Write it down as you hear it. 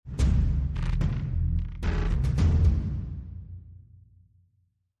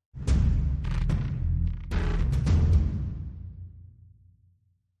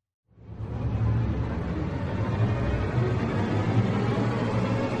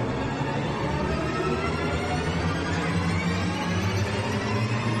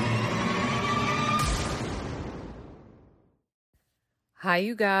Hi,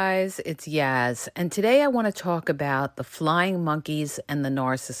 you guys. It's Yaz. And today I want to talk about the flying monkeys and the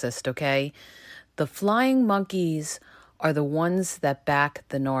narcissist, okay? The flying monkeys are the ones that back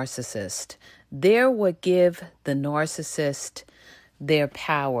the narcissist. They're what give the narcissist their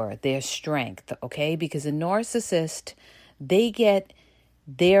power, their strength, okay? Because a narcissist, they get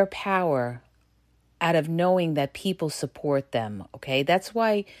their power out of knowing that people support them, okay? That's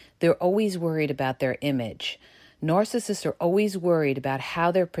why they're always worried about their image. Narcissists are always worried about how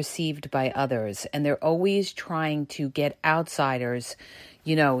they're perceived by others, and they're always trying to get outsiders,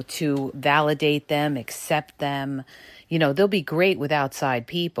 to validate them, accept them. They'll be great with outside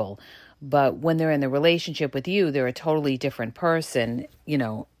people, but when they're in the relationship with you, they're a totally different person,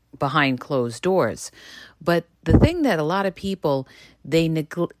 behind closed doors. But the thing that a lot of people, they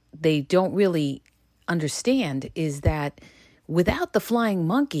don't really understand is that without the flying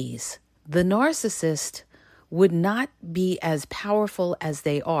monkeys, the narcissist would not be as powerful as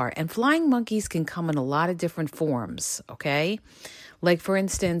they are. And flying monkeys can come in a lot of different forms, okay? Like, for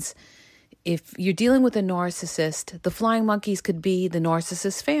instance, if you're dealing with a narcissist, the flying monkeys could be the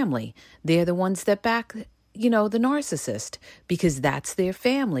narcissist family. They're the ones that back, the narcissist, because that's their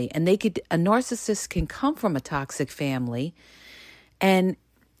family. And a narcissist can come from a toxic family and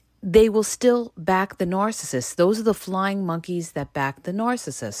they will still back the narcissist. Those are the flying monkeys that back the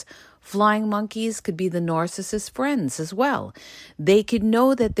narcissist. Flying monkeys could be the narcissist friends as well. They could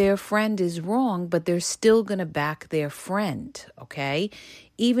know that their friend is wrong, but they're still going to back their friend, okay?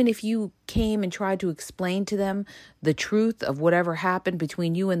 Even if you came and tried to explain to them the truth of whatever happened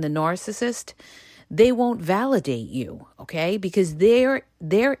between you and the narcissist, they won't validate you, okay? Because their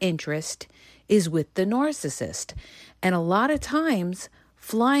interest is with the narcissist. And a lot of times,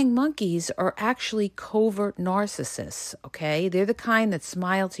 flying monkeys are actually covert narcissists, okay? They're the kind that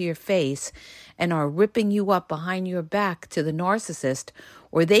smile to your face and are ripping you up behind your back to the narcissist,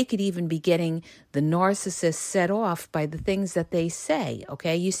 or they could even be getting the narcissist set off by the things that they say,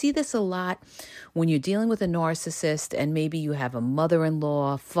 okay? You see this a lot when you're dealing with a narcissist and maybe you have a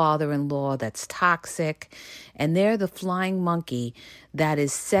mother-in-law, father-in-law that's toxic, and they're the flying monkey that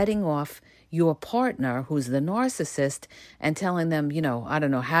is setting off your partner, who's the narcissist, and telling them, I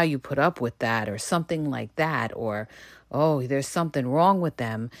don't know how you put up with that, or something like that, or, oh, there's something wrong with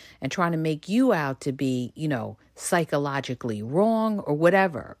them, and trying to make you out to be, psychologically wrong or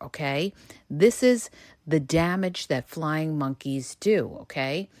whatever, okay? This is the damage that flying monkeys do,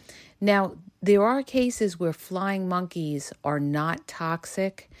 okay? Now, there are cases where flying monkeys are not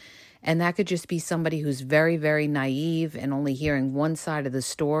toxic, and that could just be somebody who's very, very naive and only hearing one side of the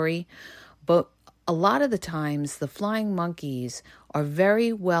story. But a lot of the times, the flying monkeys are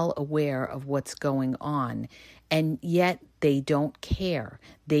very well aware of what's going on, and yet they don't care.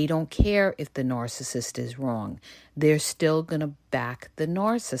 They don't care if the narcissist is wrong. They're still going to back the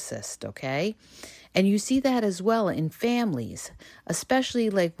narcissist, okay? And you see that as well in families, especially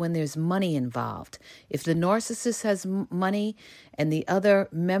like when there's money involved. If the narcissist has money and the other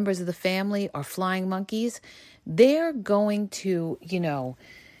members of the family are flying monkeys, they're going to,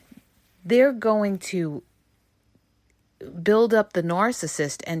 they're going to build up the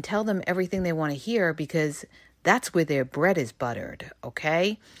narcissist and tell them everything they want to hear because that's where their bread is buttered,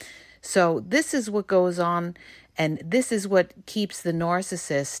 okay? So this is what goes on, and this is what keeps the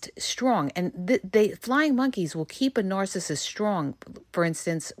narcissist strong. And flying monkeys will keep a narcissist strong, for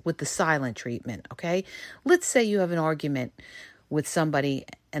instance, with the silent treatment, okay? Let's say you have an argument with somebody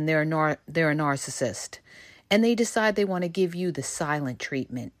and they're a narcissist, and they decide they want to give you the silent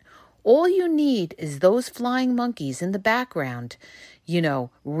treatment. All you need is those flying monkeys in the background,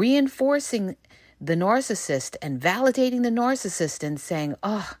 reinforcing the narcissist and validating the narcissist and saying,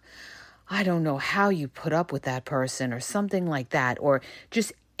 oh, I don't know how you put up with that person, or something like that, or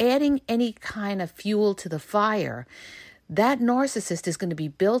just adding any kind of fuel to the fire. That narcissist is going to be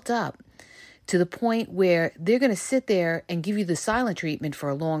built up to the point where they're going to sit there and give you the silent treatment for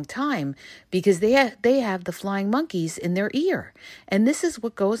a long time because they have the flying monkeys in their ear. And this is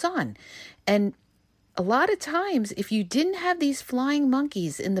what goes on. And a lot of times, if you didn't have these flying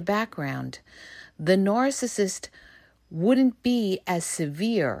monkeys in the background, the narcissist wouldn't be as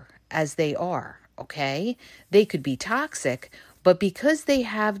severe as they are, okay? They could be toxic, but because they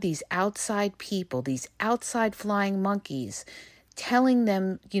have these outside people, these outside flying monkeys, telling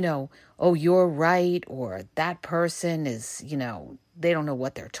them, oh, you're right, or that person is, they don't know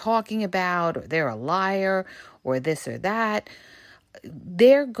what they're talking about, or they're a liar, or this or that,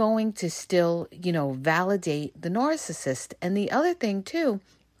 they're going to still, validate the narcissist. And the other thing, too,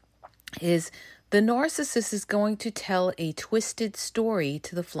 is The narcissist is going to tell a twisted story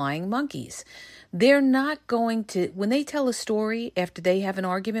to the flying monkeys. They're not going to, when they tell a story after they have an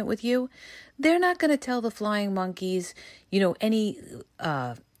argument with you, they're not going to tell the flying monkeys, any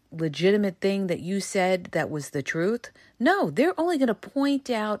legitimate thing that you said that was the truth. No, they're only going to point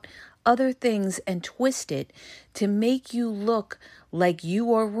out other things and twist it to make you look like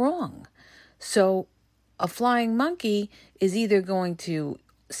you are wrong. So a flying monkey is either going to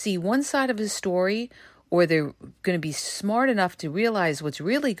see one side of his story, or they're going to be smart enough to realize what's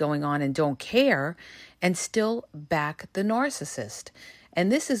really going on and don't care and still back the narcissist. And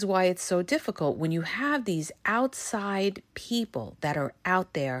this is why it's so difficult when you have these outside people that are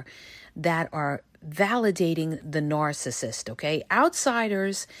out there that are validating the narcissist, okay?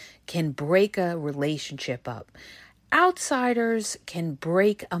 Outsiders can break a relationship up. Outsiders can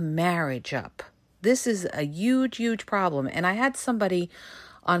break a marriage up. This is a huge, huge problem. And I had somebody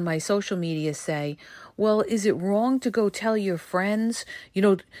on my social media say, well, is it wrong to go tell your friends,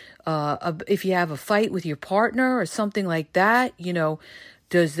 if you have a fight with your partner or something like that,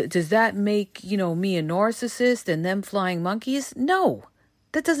 does that make, me a narcissist and them flying monkeys? No,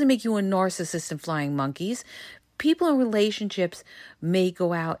 that doesn't make you a narcissist and flying monkeys. People in relationships may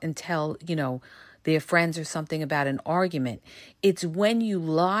go out and tell, their friends or something about an argument. It's when you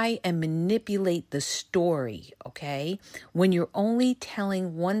lie and manipulate the story, okay? When you're only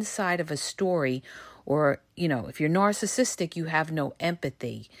telling one side of a story, or, if you're narcissistic, you have no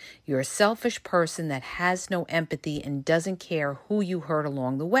empathy. You're a selfish person that has no empathy and doesn't care who you hurt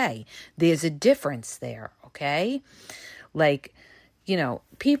along the way. There's a difference there, okay? Like,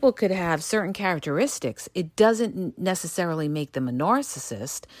 people could have certain characteristics. It doesn't necessarily make them a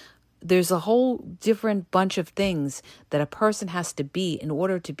narcissist. There's a whole different bunch of things that a person has to be in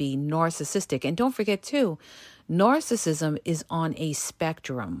order to be narcissistic. And don't forget, too, narcissism is on a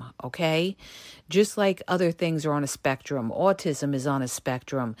spectrum, okay? Just like other things are on a spectrum. Autism is on a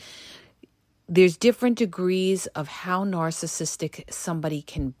spectrum. There's different degrees of how narcissistic somebody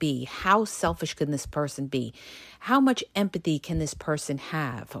can be. How selfish can this person be? How much empathy can this person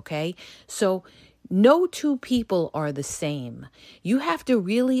have, okay? So no two people are the same. You have to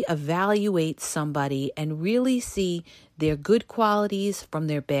really evaluate somebody and really see their good qualities from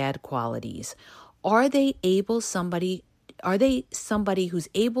their bad qualities. Are they somebody who's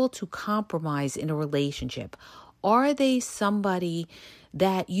able to compromise in a relationship? Are they somebody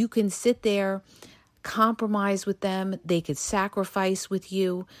that you can sit there, compromise with them, they could sacrifice with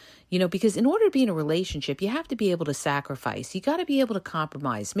you? Because in order to be in a relationship, you have to be able to sacrifice. You got to be able to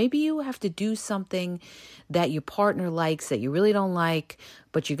compromise. Maybe you have to do something that your partner likes that you really don't like,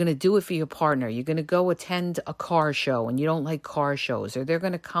 but you're going to do it for your partner. You're going to go attend a car show and you don't like car shows, or they're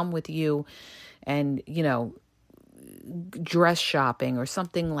going to come with you and, dress shopping or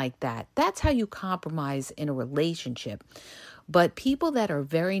something like that. That's how you compromise in a relationship. But people that are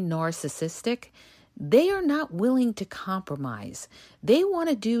very narcissistic, they are not willing to compromise. They want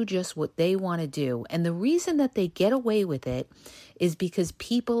to do just what they want to do. And the reason that they get away with it is because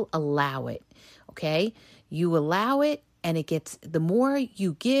people allow it. Okay? You allow it, and it gets, the more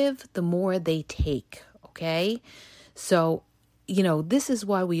you give, the more they take. Okay? So, this is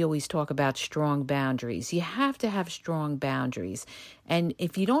why we always talk about strong boundaries. You have to have strong boundaries. And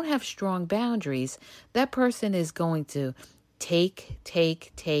if you don't have strong boundaries, that person is going to take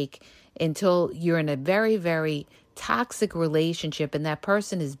until you're in a very, very toxic relationship, and that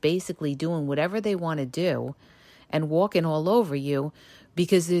person is basically doing whatever they want to do and walking all over you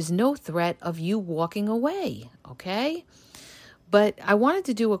because there's no threat of you walking away, okay? But I wanted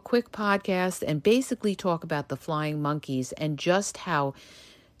to do a quick podcast and basically talk about the flying monkeys and just how,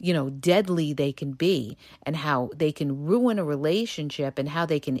 deadly they can be and how they can ruin a relationship and how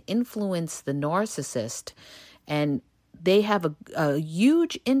they can influence the narcissist. And they have a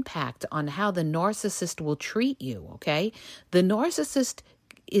huge impact on how the narcissist will treat you, okay? The narcissist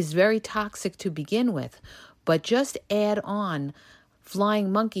is very toxic to begin with, but just add on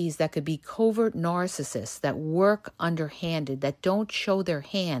flying monkeys that could be covert narcissists that work underhanded, that don't show their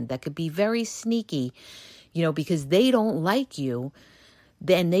hand, that could be very sneaky, because they don't like you,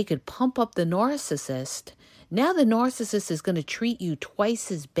 then they could pump up the narcissist. Now the narcissist is going to treat you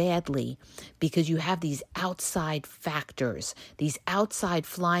twice as badly because you have these outside factors, these outside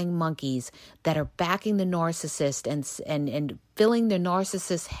flying monkeys that are backing the narcissist and filling the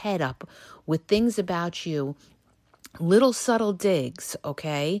narcissist's head up with things about you, little subtle digs,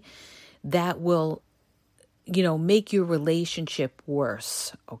 okay, that will, make your relationship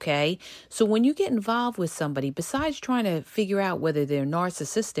worse, okay? So when you get involved with somebody, besides trying to figure out whether they're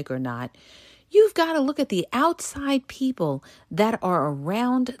narcissistic or not, You've got to look at the outside people that are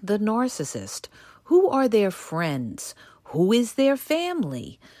around the narcissist. Who are their friends? Who is their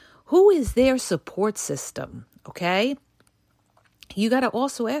family? Who is their support system? Okay? You got to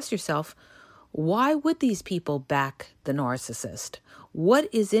also ask yourself, why would these people back the narcissist? What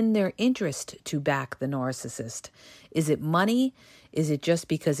is in their interest to back the narcissist? Is it money? Is it just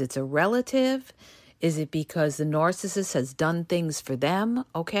because it's a relative? Is it because the narcissist has done things for them?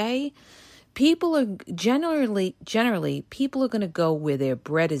 Okay? People are generally, people are going to go where their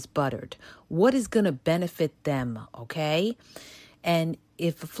bread is buttered. What is going to benefit them? Okay? And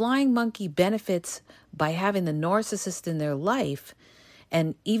if a flying monkey benefits by having the narcissist in their life,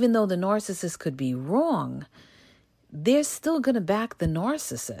 and even though the narcissist could be wrong, they're still going to back the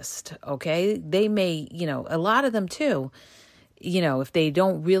narcissist, okay? They may, a lot of them too, if they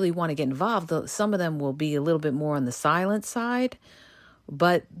don't really want to get involved, some of them will be a little bit more on the silent side.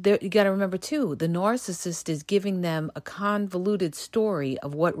 But you got to remember too, the narcissist is giving them a convoluted story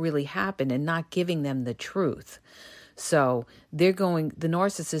of what really happened and not giving them the truth. So the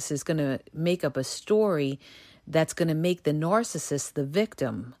narcissist is going to make up a story that's going to make the narcissist the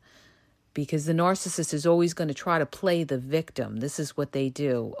victim, because the narcissist is always going to try to play the victim. This is what they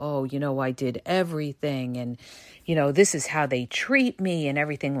do. Oh, I did everything, and, this is how they treat me and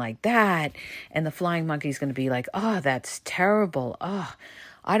everything like that. And the flying monkey is going to be like, oh, that's terrible. Oh,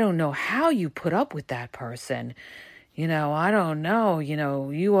 I don't know how you put up with that person. I don't know.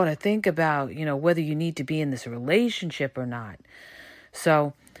 You ought to think about, whether you need to be in this relationship or not.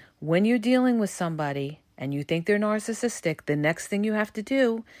 So when you're dealing with somebody and you think they're narcissistic, the next thing you have to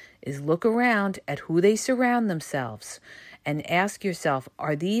do is look around at who they surround themselves and ask yourself,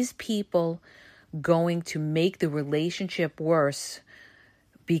 are these people going to make the relationship worse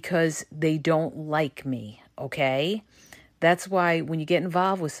because they don't like me? Okay? That's why when you get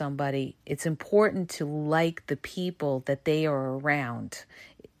involved with somebody, it's important to like the people that they are around.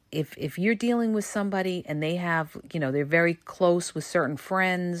 If you're dealing with somebody and they have, they're very close with certain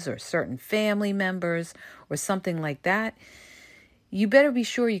friends or certain family members or something like that, you better be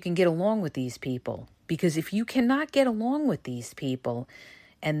sure you can get along with these people. Because if you cannot get along with these people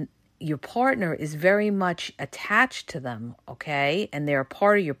and your partner is very much attached to them, okay, and they're a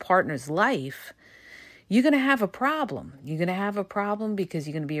part of your partner's life, you're going to have a problem. You're going to have a problem because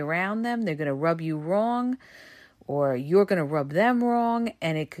you're going to be around them. They're going to rub you wrong, or you're going to rub them wrong,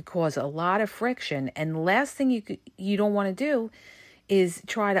 and it could cause a lot of friction. And the last thing you don't want to do is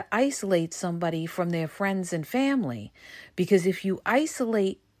try to isolate somebody from their friends and family. Because if you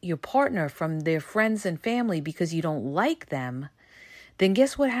isolate your partner from their friends and family because you don't like them, then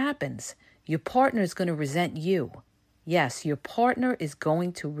guess what happens? Your partner is going to resent you. Yes, your partner is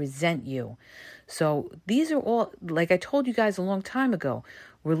going to resent you. So these are all, like I told you guys a long time ago,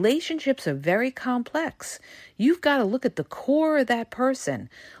 relationships are very complex. You've got to look at the core of that person.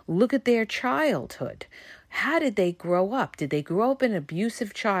 Look at their childhood. How did they grow up? Did they grow up in an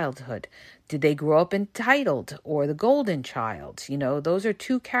abusive childhood? Did they grow up entitled or the golden child? Those are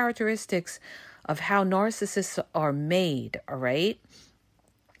two characteristics of how narcissists are made, all right?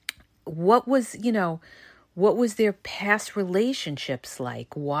 What was their past relationships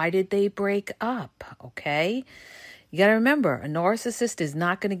like? Why did they break up? Okay? You got to remember, a narcissist is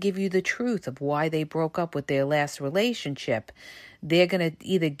not going to give you the truth of why they broke up with their last relationship. They're going to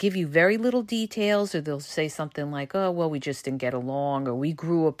either give you very little details, or they'll say something like, oh, well, we just didn't get along, or we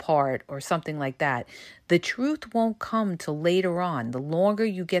grew apart, or something like that. The truth won't come till later on. The longer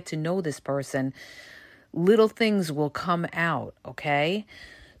you get to know this person, little things will come out, okay?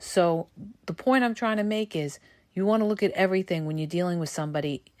 So the point I'm trying to make is you want to look at everything when you're dealing with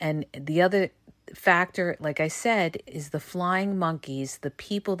somebody. And the other factor, like I said, is the flying monkeys, the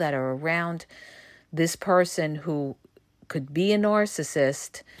people that are around this person who could be a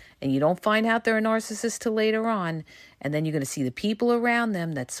narcissist, and you don't find out they're a narcissist till later on. And then you're going to see the people around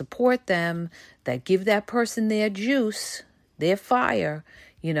them that support them, that give that person their juice, their fire,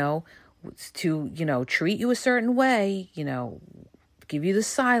 to, treat you a certain way, give you the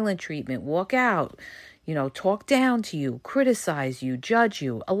silent treatment, walk out, talk down to you, criticize you, judge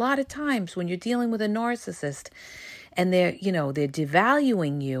you. A lot of times when you're dealing with a narcissist and they're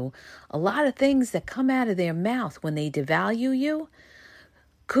devaluing you, a lot of things that come out of their mouth when they devalue you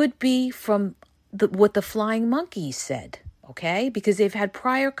could be from what the flying monkeys said, okay? Because they've had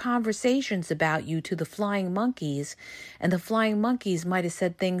prior conversations about you to the flying monkeys, and the flying monkeys might have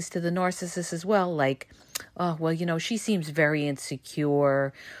said things to the narcissist as well, like, oh, well, she seems very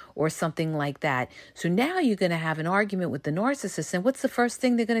insecure or something like that. So now you're going to have an argument with the narcissist, and what's the first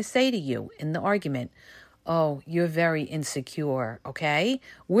thing they're going to say to you in the argument? oh, you're very insecure, okay?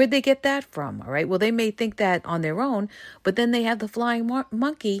 Where'd they get that from, all right? Well, they may think that on their own, but then they have the flying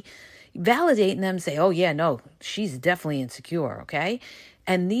monkey validating them, say, oh, yeah, no, she's definitely insecure, okay?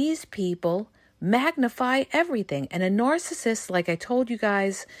 And these people magnify everything. And a narcissist, like I told you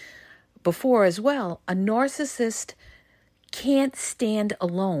guys before as well, a narcissist can't stand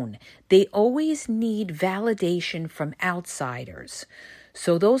alone. They always need validation from outsiders.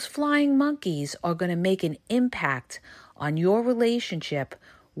 So those flying monkeys are going to make an impact on your relationship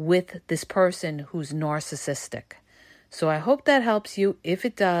with this person who's narcissistic. So I hope that helps you. If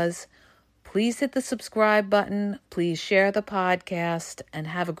it does, please hit the subscribe button. Please share the podcast and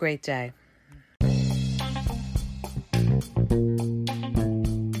have a great day.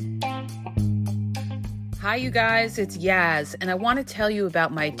 Hi, you guys, it's Yaz, and I want to tell you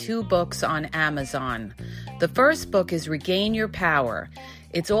about my 2 books on Amazon. The first book is Regain Your Power.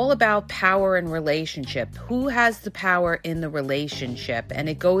 It's all about power and relationship. Who has the power in the relationship? And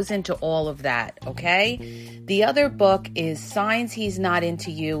it goes into all of that, okay? The other book is Signs He's Not Into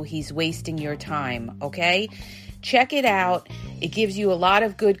You, He's Wasting Your Time, okay? Check it out. It gives you a lot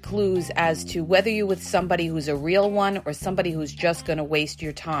of good clues as to whether you're with somebody who's a real one or somebody who's just going to waste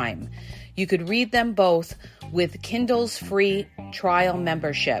your time. You could read them both with Kindle's free trial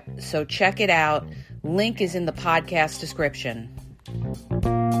membership. So check it out. Link is in the podcast description.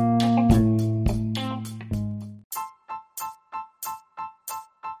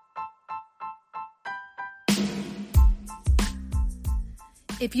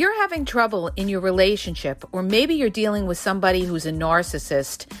 If you're having trouble in your relationship, or maybe you're dealing with somebody who's a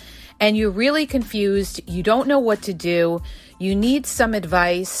narcissist and you're really confused, you don't know what to do, you need some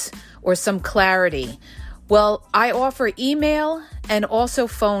advice or some clarity, well, I offer email and also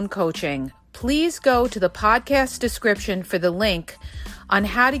phone coaching. Please go to the podcast description for the link on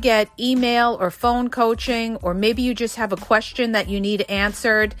how to get email or phone coaching, or maybe you just have a question that you need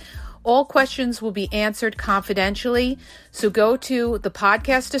answered. All questions will be answered confidentially. So go to the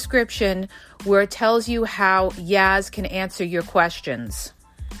podcast description where it tells you how Yaz can answer your questions.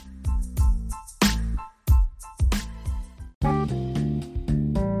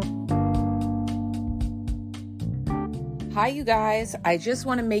 Hi, you guys. I just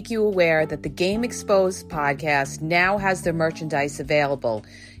want to make you aware that the Game Exposed podcast now has their merchandise available.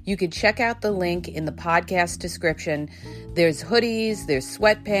 You can check out the link in the podcast description. There's hoodies, there's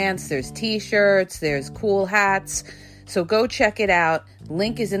sweatpants, there's t-shirts, there's cool hats. So go check it out.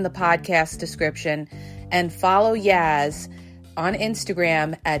 Link is in the podcast description. And follow Yaz on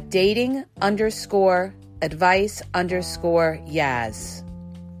Instagram at dating_advice_Yaz.